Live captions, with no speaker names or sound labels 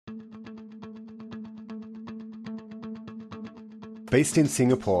Based in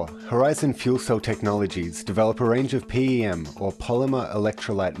Singapore, Horizon Fuel Cell Technologies develop a range of PEM or polymer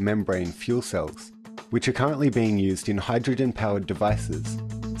electrolyte membrane fuel cells, which are currently being used in hydrogen-powered devices,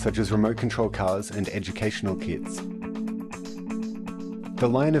 such as remote control cars and educational kits. The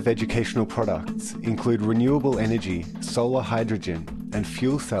line of educational products include renewable energy, solar hydrogen, and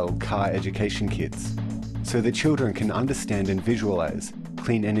fuel cell car education kits, so that children can understand and visualize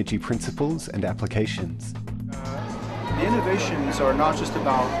clean energy principles and applications. The innovations are not just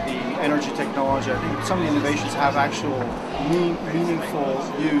about the energy technology. I think some of the innovations have actual meaningful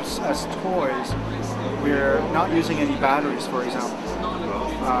use as toys. We're not using any batteries, for example.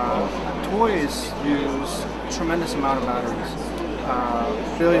 Toys use a tremendous amount of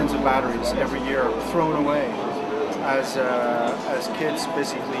batteries. Billions of batteries every year thrown away as kids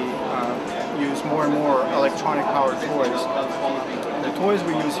basically use more and more electronic powered toys. The toys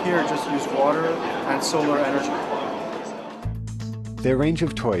we use here just use water and solar energy. Their range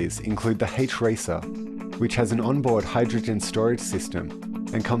of toys include the H-Racer, which has an onboard hydrogen storage system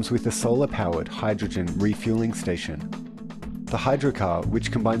and comes with a solar-powered hydrogen refueling station. The Hydrocar,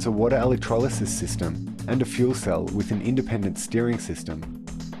 which combines a water electrolysis system and a fuel cell with an independent steering system.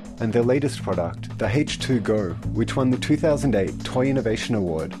 And their latest product, the H2 Go, which won the 2008 Toy Innovation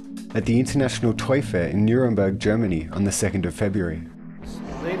Award at the International Toy Fair in Nuremberg, Germany on the 2nd of February.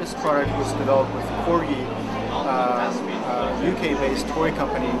 The latest product was developed with Corgi, UK-based toy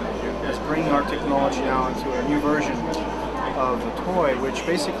company is bringing our technology now into a new version of a toy which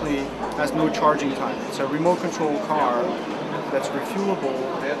basically has no charging time. It's a remote control car that's refuelable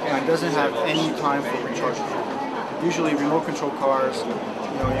and doesn't have any time for recharging. Usually remote control cars,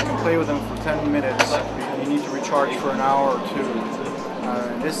 you can play with them for 10 minutes and you need to recharge for an hour or two.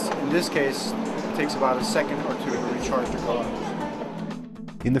 In this case, it takes about a second or two to recharge the car.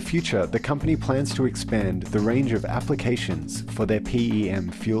 In the future, the company plans to expand the range of applications for their PEM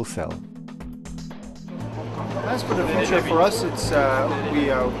fuel cell. As for the future, for us, it's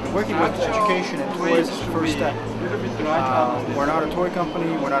we are working with education and toys as the first step. We're not a toy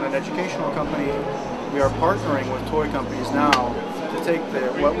company, we're not an educational company. We are partnering with toy companies now to take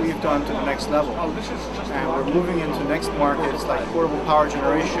what we've done to the next level. And we're moving into next markets like portable power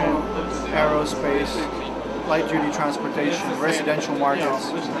generation, aerospace, light-duty transportation, residential markets,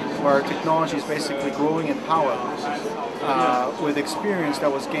 where our technology is basically growing in power with experience that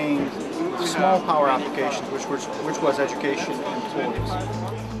was gained small power applications, which was education and toys.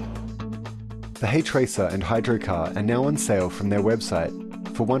 The H-Racer and Hydrocar are now on sale from their website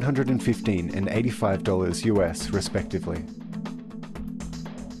for $115 and $85 US respectively.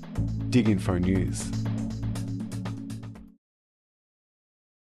 DigInfo News.